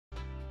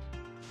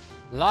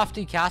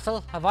Lofty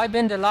Castle? Have I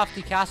been to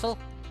Lofty Castle?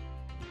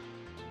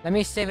 Let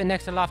me save it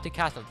next to Lofty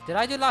Castle. Did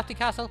I do Lofty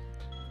Castle?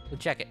 We'll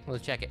check it. We'll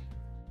check it.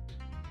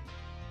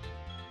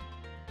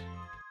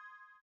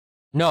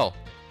 No.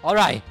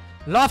 Alright.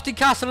 Lofty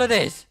Castle it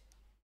is.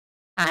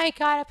 I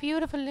got a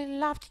beautiful little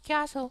lofty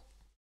castle.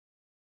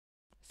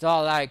 It's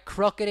all like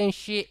crooked and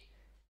shit.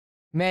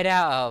 Made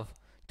out of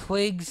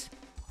twigs.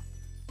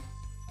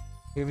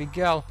 Here we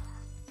go.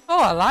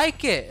 Oh, I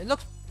like it. It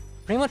looks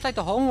pretty much like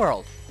the home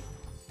world.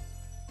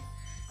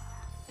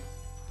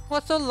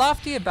 What's so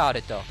lofty about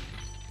it though?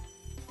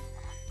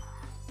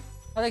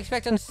 I was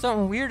expecting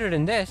something weirder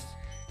than this.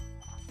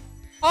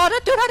 Oh,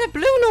 that dude had a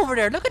balloon over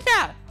there. Look at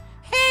that.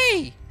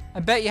 Hey! I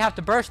bet you have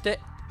to burst it.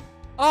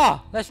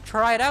 Oh, let's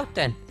try it out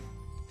then.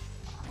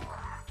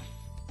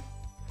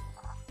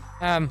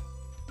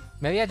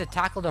 Maybe I had to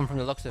tackle them from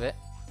the looks of it.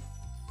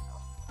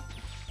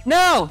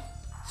 No!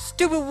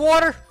 Stupid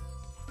water!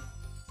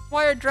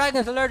 Why are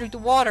dragons allergic to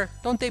water?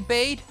 Don't they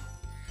bathe?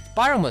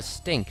 Spyro must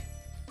stink.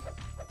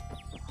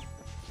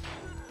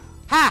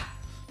 Ha!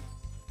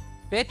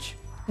 Bitch.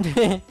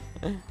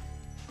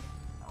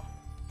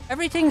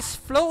 Everything's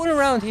floating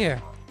around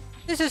here.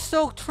 This is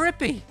so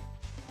trippy.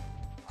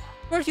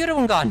 Where's the other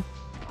one gone?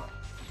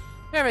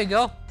 There we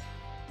go.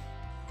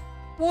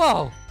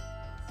 Whoa.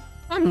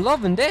 I'm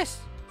loving this.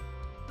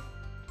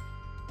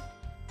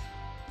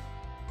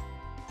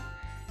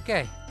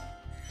 Okay.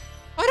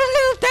 Oh, there's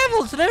little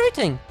devils and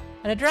everything.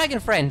 And a dragon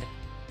friend.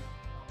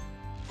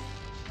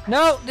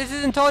 No, this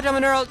isn't Toe Jam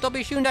and Earl. Don't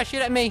be shooting that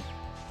shit at me.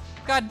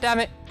 God damn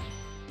it.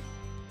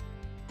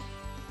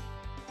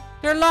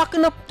 They're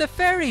locking up the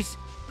fairies.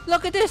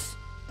 Look at this.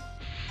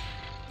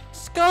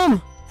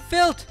 Scum.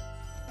 Filth.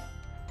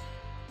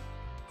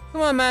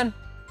 Come on, man.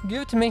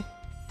 Give it to me.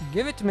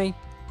 Give it to me.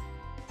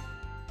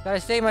 Gotta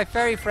save my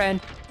fairy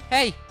friend.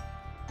 Hey.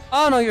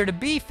 Oh no, you're the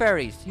bee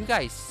fairies. You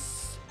guys.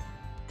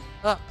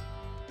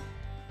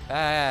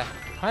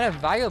 Kind of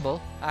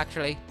valuable,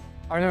 actually.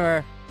 I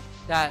remember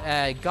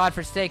that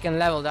godforsaken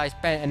level that I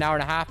spent an hour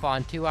and a half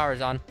on, 2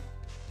 hours on.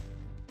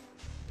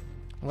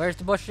 Where's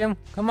the mushroom?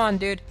 Come on,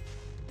 dude.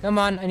 Come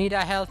on, I need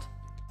that health.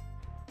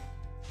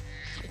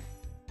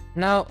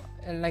 No,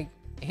 like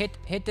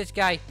hit this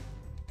guy.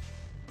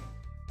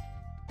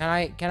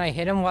 Can I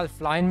hit him while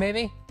flying,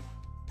 maybe?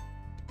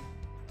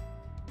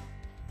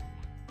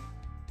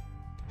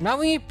 Not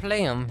when you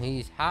play him,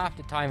 he's half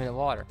the time in the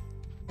water.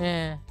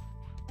 Yeah.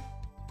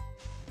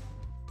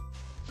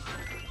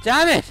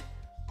 Damn it!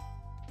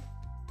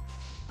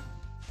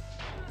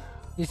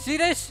 You see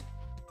this?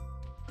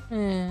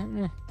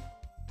 Where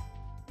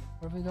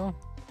we go?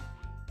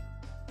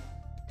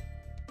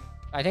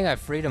 I think I've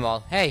freed them all.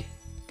 Hey,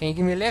 can you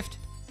give me a lift?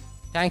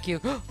 Thank you.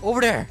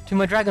 Over there, to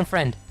my dragon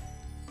friend.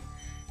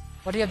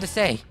 What do you have to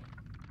say?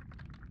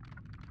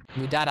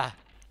 Mudada.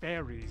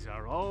 Fairies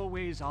are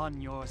always on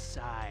your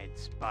side,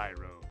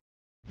 Spyro.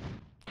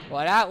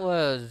 Well, that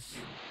was...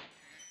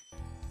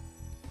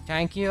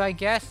 Thank you, I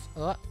guess.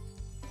 Oh.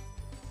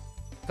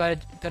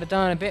 Could have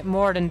done a bit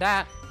more than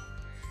that.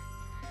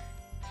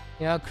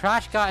 You know,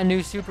 Crash got a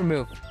new super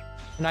move.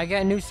 Can I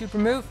get a new super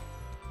move?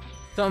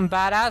 Something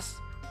badass?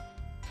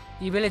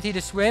 The ability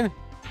to swim?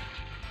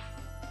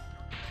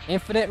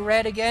 Infinite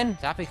red again?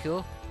 That'd be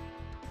cool.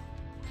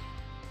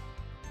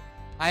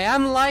 I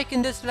am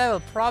liking this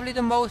level, probably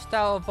the most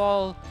out of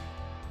all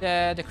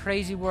the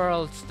crazy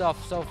world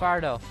stuff so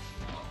far though.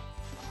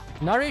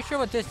 Not really sure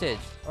what this is,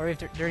 or if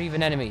they're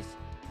even enemies.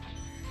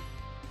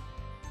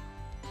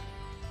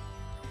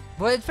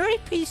 But it's very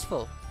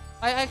peaceful.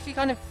 I actually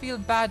kind of feel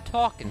bad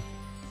talking,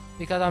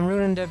 because I'm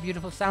ruining the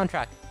beautiful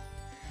soundtrack.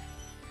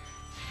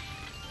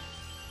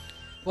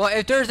 Well,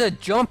 if there's a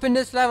jump in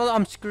this level,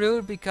 I'm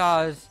screwed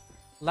because,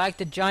 like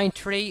the giant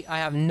tree, I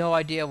have no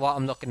idea what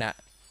I'm looking at.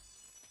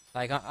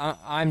 Like,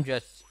 I'm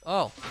just...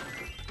 Oh.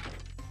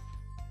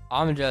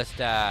 I'm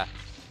just,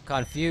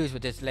 confused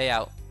with this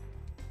layout.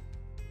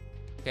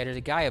 Okay, there's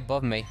a guy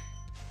above me.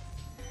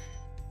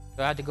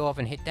 Do I have to go up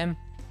and hit them?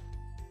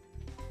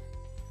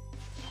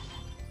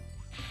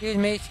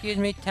 Excuse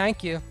me,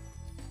 thank you.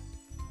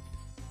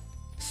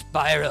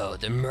 Spyro,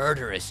 the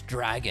murderous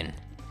dragon.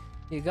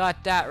 You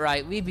got that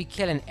right, we be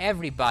killing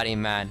everybody,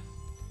 man.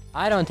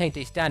 I don't think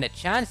they stand a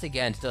chance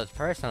against us,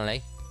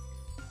 personally.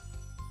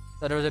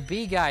 So there was a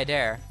bee guy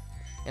there.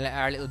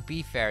 Our little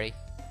bee fairy.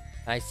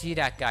 I see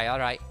that guy,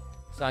 alright.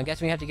 So I'm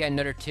guessing we have to get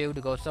another 2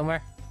 to go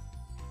somewhere.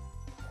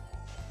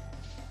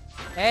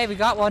 Hey, we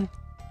got one.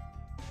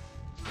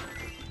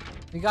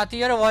 We got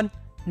the other one.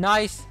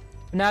 Nice.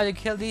 Now to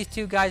kill these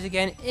 2 guys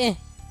again.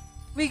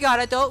 We got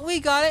it though, we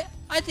got it.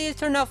 I think it's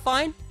turned out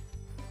fine.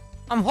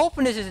 I'm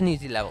hoping this is an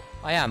easy level.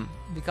 I am,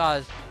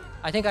 because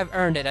I think I've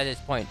earned it at this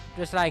point.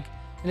 Just like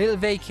a little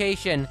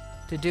vacation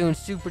to doing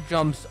super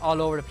jumps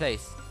all over the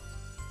place.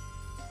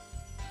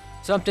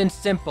 Something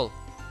simple.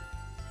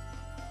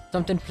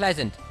 Something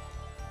pleasant.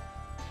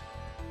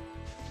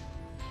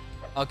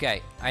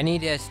 Okay, I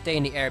need to stay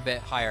in the air a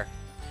bit higher.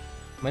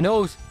 My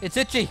nose, it's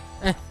itchy.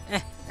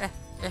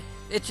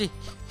 Itchy.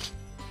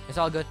 It's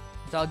all good.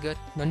 It's all good.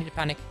 No need to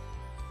panic.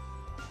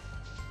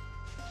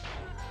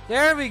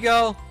 There we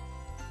go.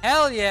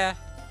 Hell yeah.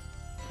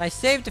 I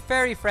saved the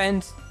fairy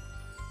friends.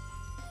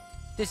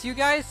 This you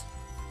guys?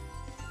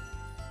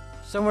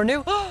 Somewhere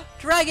new?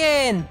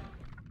 Dragon!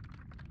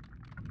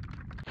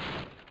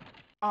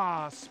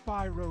 Ah,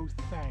 Spyro,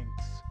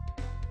 thanks.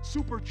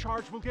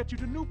 Supercharge will get you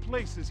to new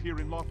places here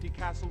in Lofty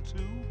Castle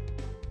too.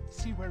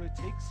 See where it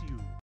takes you.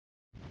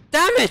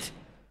 Damn it!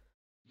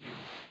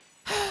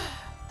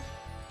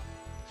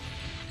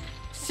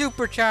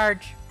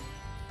 Supercharge.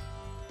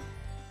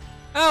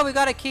 Oh, we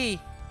got a key.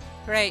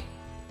 Great.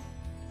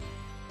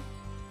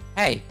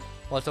 Hey,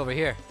 what's over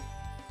here?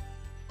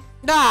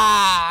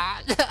 Ah!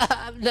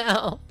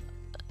 No.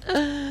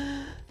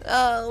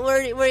 Oh,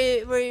 where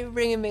are you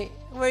bringing me?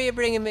 Where are you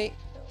bringing me?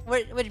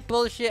 Which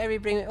bullshit are you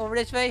bringing me? Over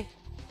this way?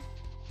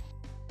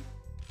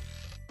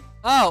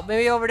 Oh,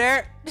 maybe over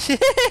there?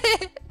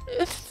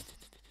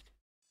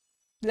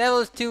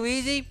 Level's too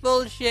easy?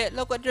 Bullshit.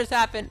 Look what just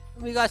happened.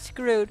 We got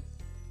screwed.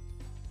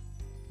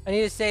 I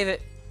need to save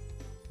it.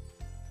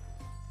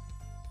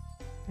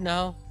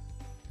 No.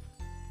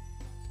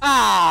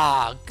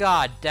 Ah,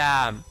 god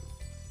damn.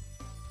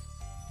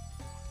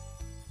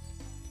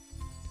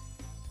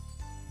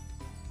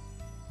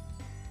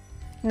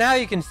 Now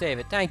you can save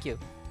it, thank you.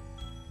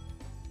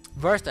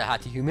 First I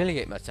had to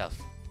humiliate myself.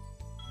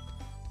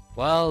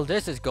 Well,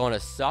 this is gonna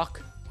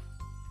suck.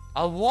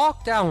 I'll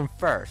walk down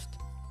first,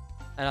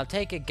 and I'll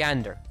take a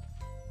gander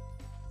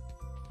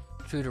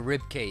through the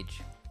rib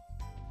cage.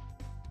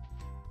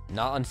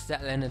 Not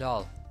unsettling at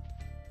all.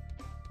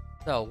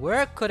 So,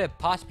 where could it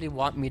possibly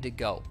want me to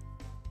go?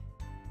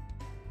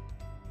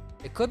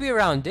 It could be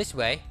around this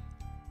way.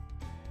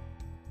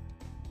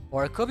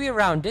 Or it could be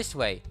around this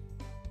way.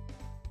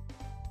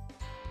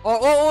 Or,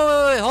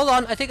 oh, wait, hold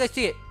on, I think I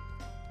see it.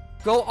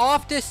 Go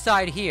off this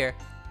side here,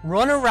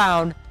 run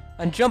around,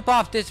 and jump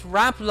off this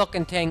ramp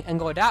looking thing and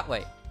go that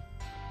way.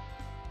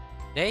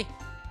 See?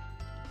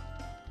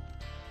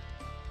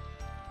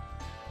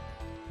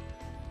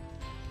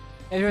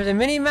 If there's a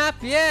mini-map,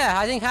 yeah,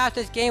 I think half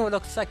this game would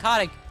look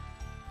psychotic.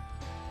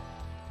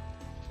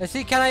 Let's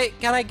see, can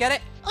I get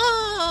it?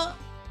 Oh,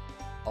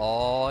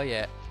 oh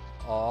yeah.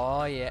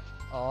 Oh yeah.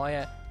 Oh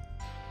yeah.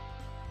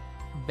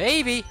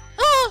 Baby!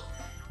 Oh!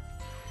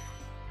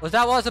 Was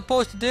that what I was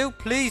supposed to do?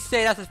 Please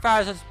say that's as far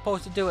as I was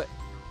supposed to do it.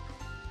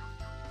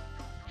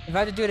 If I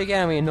have to do it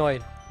again, I'll be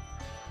annoyed.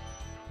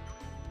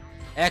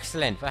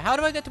 Excellent. But how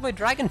do I get to my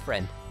dragon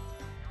friend?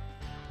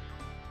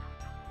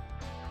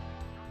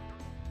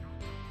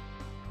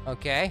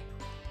 Okay.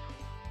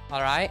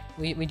 Alright.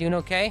 We doing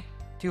okay?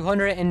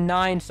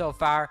 209 so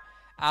far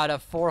out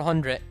of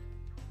 400.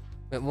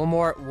 With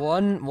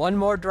one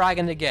more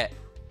dragon to get.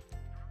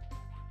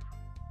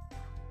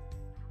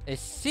 It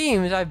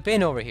seems I've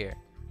been over here.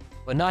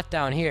 But not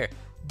down here.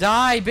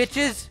 Die,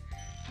 bitches!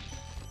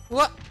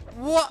 What?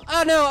 What?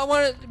 Oh no, I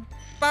want to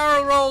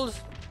barrel rolls.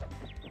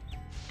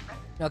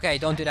 Okay,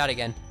 don't do that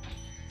again.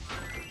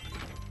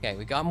 Okay,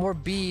 we got more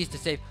bees to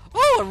save.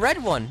 Oh, a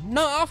red one!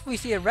 Not often we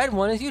see a red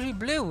one. It's usually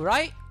blue,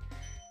 right?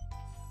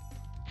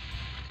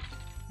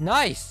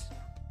 Nice.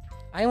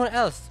 Anyone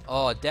else?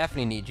 Oh,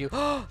 definitely need you.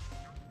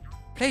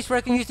 Place where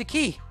I can use the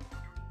key.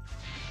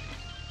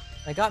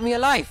 I got me a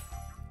life.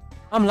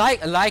 I'm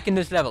liking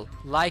this level.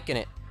 Liking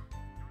it.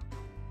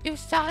 You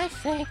solid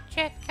snake,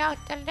 check out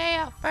the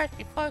layout first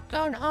before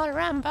going all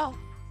Rambo.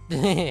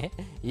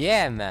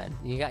 Yeah, man.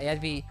 You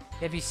have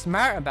to be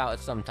smart about it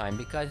sometime,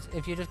 because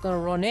if you're just gonna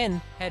run in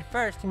head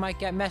first, you might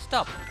get messed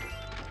up.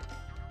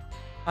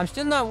 I'm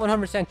still not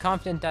 100%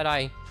 confident that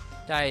I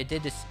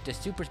did the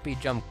super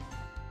speed jump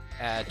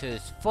to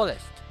its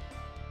fullest.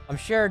 I'm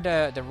sure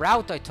the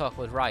route I took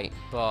was right,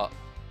 but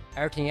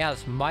everything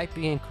else might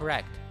be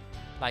incorrect,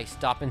 like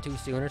stopping too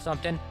soon or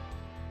something.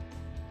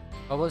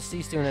 But we'll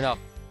see soon enough.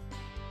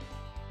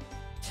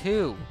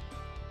 2.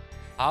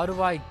 How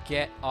do I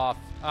get off?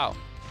 Oh.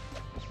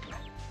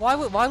 Why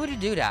would you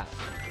do that?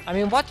 I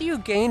mean, what do you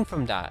gain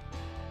from that?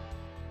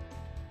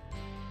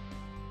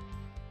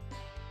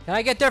 Can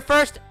I get there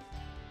first?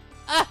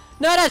 Ah!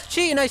 No, that's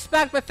cheating! I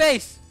smacked my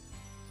face!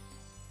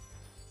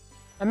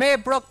 I may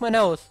have broke my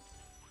nose.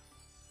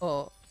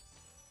 Oh.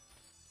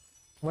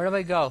 Where do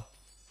I go?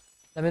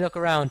 Let me look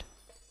around.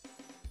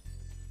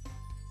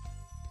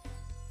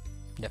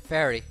 The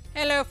fairy.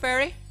 Hello,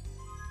 fairy.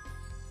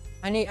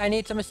 I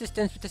need some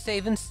assistance with the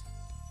savings.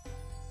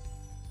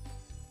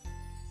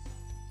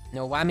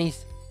 No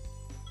whammies.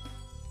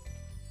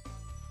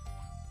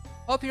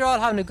 Hope you're all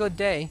having a good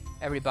day,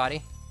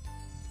 everybody.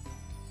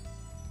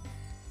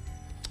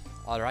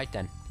 Alright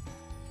then.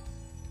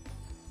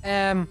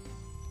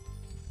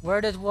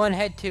 Where does one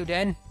head to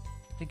then?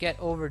 To get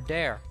over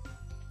there.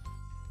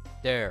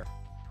 There.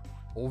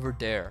 Over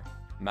there.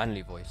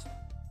 Manly voice.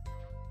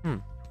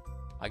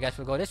 I guess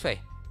we'll go this way.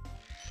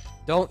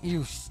 Don't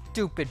you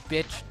stupid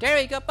bitch. There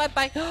you go,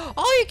 bye-bye.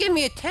 Oh, you give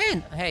me a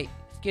 10. Hey,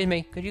 excuse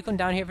me, could you come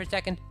down here for a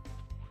second?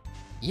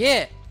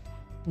 Yeah.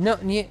 No,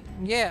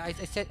 yeah, I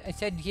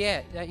said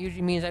yeah. That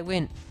usually means I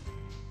win.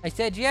 I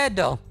said yeah,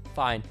 though.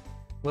 Fine.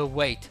 We'll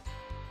wait.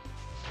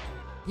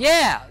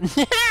 Yeah!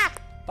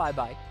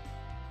 Bye-bye.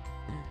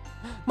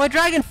 My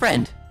dragon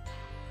friend!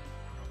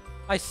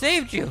 I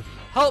saved you!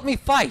 Help me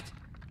fight!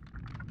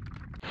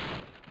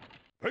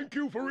 Thank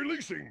you for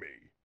releasing me.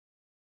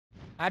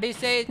 How do you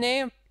say his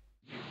name?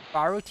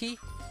 Baruti?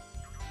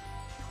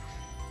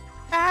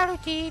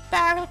 Baruti,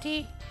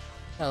 Baruti.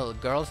 A little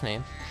girl's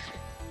name.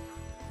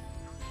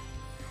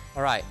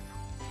 Alright.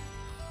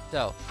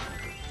 So.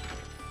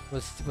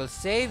 We'll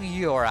save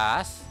your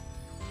ass.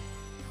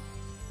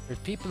 There's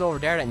people over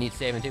there that need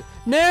saving too.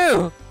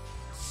 No!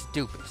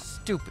 Stupid,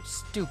 stupid,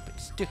 stupid,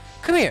 stupid.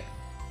 Come here!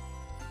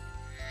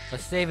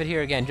 Let's save it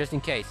here again, just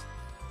in case.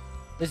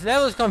 This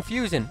level is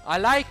confusing. I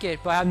like it,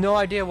 but I have no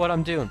idea what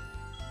I'm doing.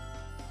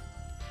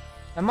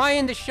 Am I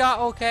in the shot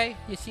okay?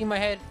 You see my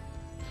head?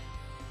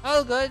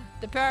 All good.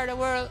 The part of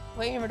the world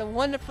waiting for the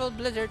wonderful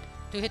blizzard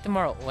to hit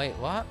tomorrow. Wait,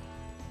 what?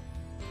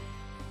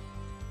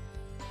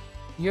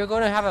 You're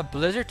gonna have a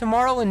blizzard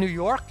tomorrow in New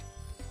York?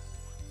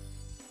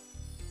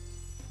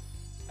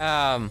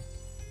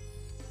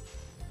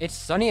 It's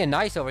sunny and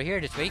nice over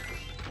here this week.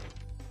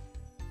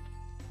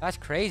 That's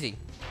crazy.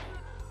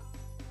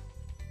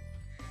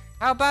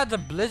 How about the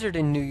blizzard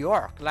in New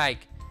York? Like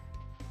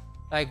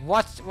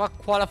what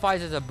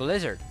qualifies as a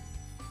blizzard?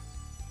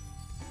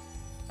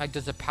 Like,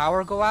 does the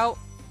power go out?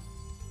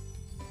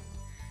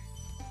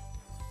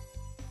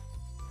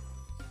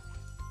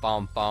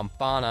 Bum bum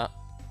bana.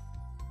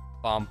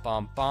 Bum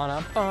bum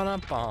bana bana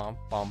bum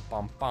bum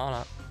bum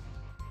bana.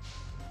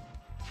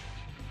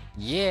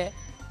 Yeah.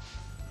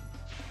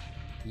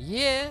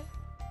 Yeah.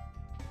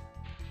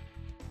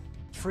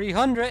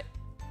 300.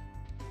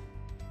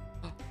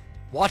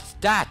 What's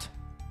that?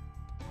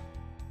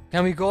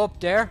 Can we go up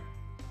there?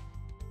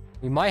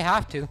 We might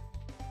have to.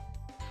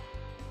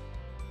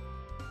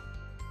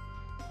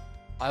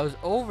 I was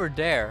over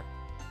there.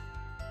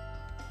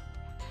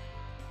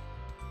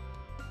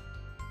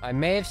 I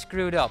may have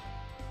screwed up.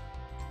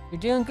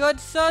 You're doing good,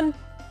 son?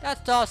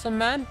 That's awesome,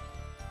 man.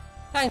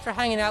 Thanks for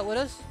hanging out with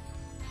us.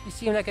 You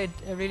seem like a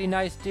really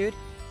nice dude.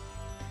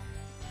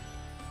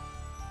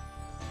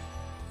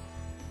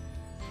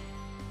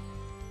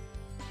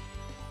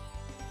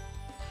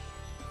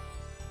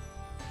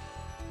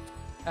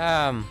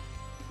 A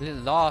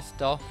little lost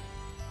though.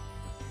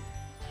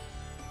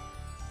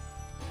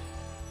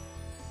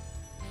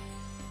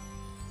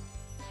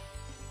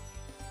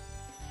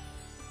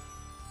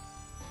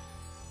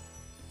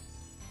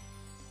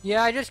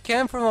 Yeah, I just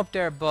came from up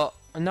there, but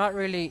I'm not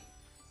really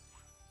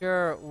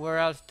sure where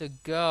else to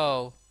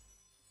go.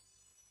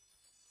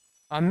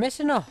 I'm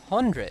missing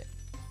 100.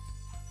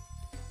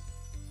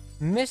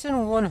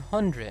 Missing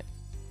 100.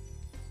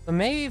 So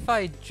maybe if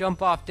I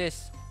jump off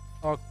this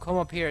or come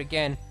up here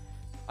again,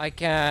 I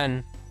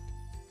can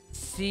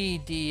see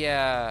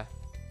the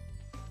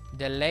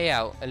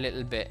layout a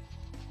little bit.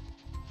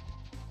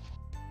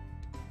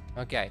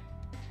 Okay.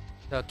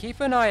 So keep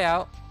an eye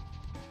out.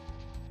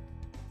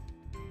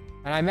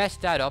 And I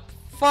messed that up.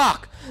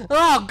 Fuck!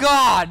 Oh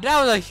god!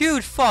 That was a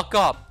huge fuck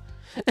up!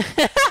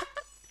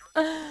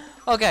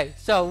 Okay,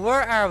 so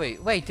where are we?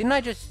 Wait, didn't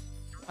I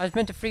was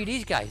meant to free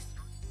these guys.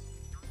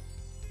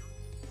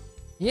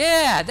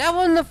 Yeah, that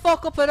wasn't a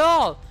fuck up at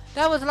all!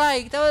 That was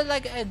like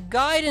a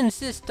guidance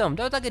system.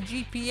 That was like a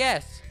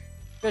GPS.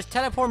 Just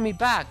teleport me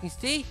back. You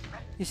see?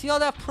 You see all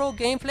that pro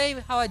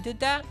gameplay? How I did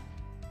that?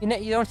 You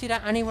don't see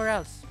that anywhere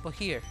else but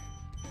here.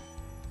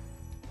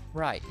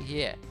 Right,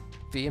 yeah.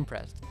 Be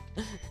impressed.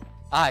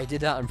 I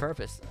did that on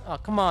purpose. Oh,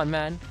 come on,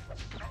 man.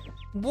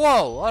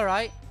 Whoa,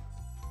 alright.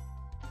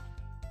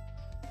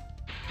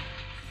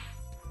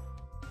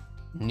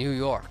 New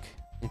York.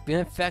 It's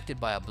been affected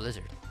by a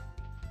blizzard.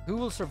 Who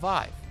will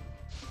survive?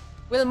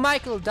 Will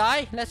Michael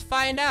die? Let's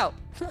find out.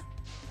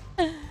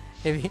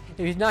 If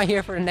he's not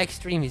here for the next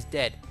stream, he's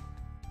dead.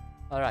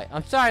 Alright,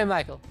 I'm sorry,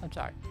 Michael. I'm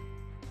sorry.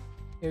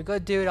 You're a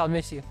good dude, I'll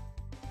miss you.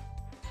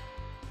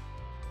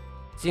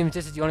 Seems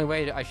this is the only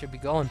way that I should be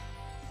going.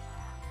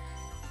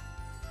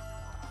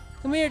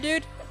 Come here,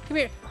 dude. Come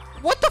here.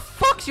 What the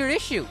fuck's your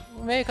issue?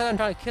 Maybe because I'm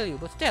trying to kill you,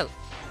 but still.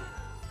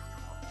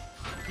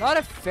 A lot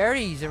of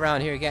fairies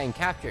around here getting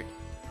captured.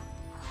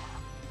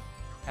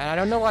 And I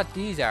don't know what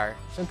these are.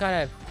 Some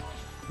kind of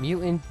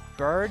mutant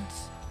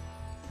birds?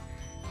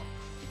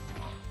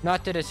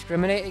 Not to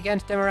discriminate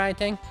against them or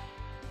anything.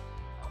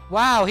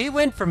 Wow, he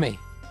went for me.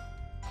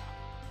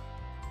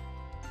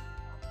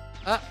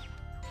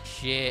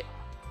 Shit.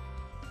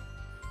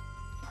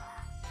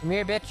 Come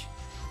here, bitch.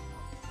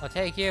 I'll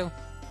take you.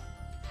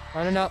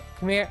 Oh, no.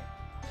 Come here.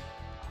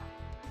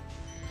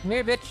 Come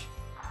here, bitch.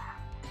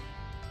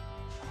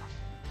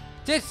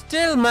 Sit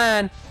still,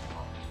 man.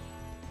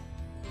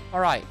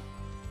 Alright.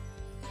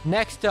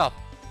 Next up.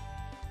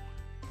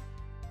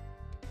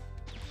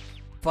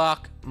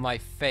 Fuck my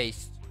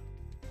face.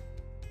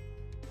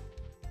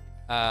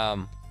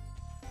 Up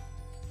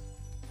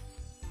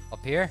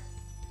here.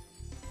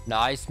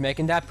 Nice,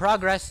 making that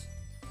progress.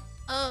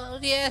 Oh,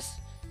 yes.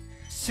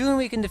 Soon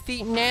we can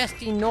defeat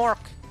Nasty Nork.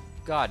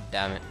 God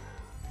damn it.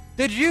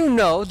 Did you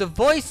know the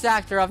voice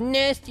actor of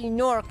Nasty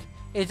Nork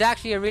is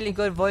actually a really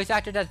good voice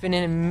actor that's been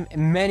in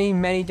many,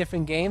 many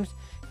different games?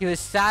 He was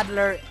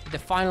Sadler, the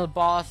final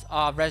boss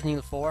of Resident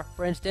Evil 4,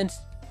 for instance.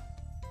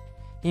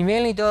 He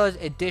mainly does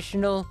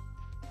additional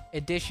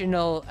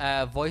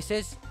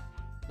voices,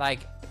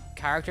 like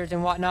characters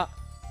and whatnot,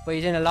 but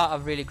he's in a lot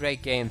of really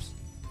great games.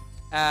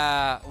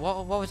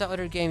 What was that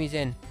other game he's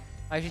in?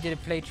 I actually did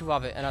a playthrough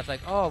of it, and I was like,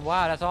 oh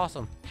wow, that's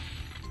awesome.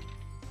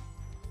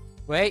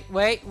 Wait.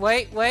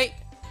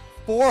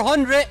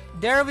 400!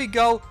 There we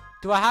go!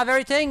 Do I have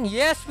everything?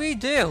 Yes, we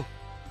do!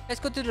 Let's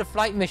go do the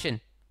flight mission.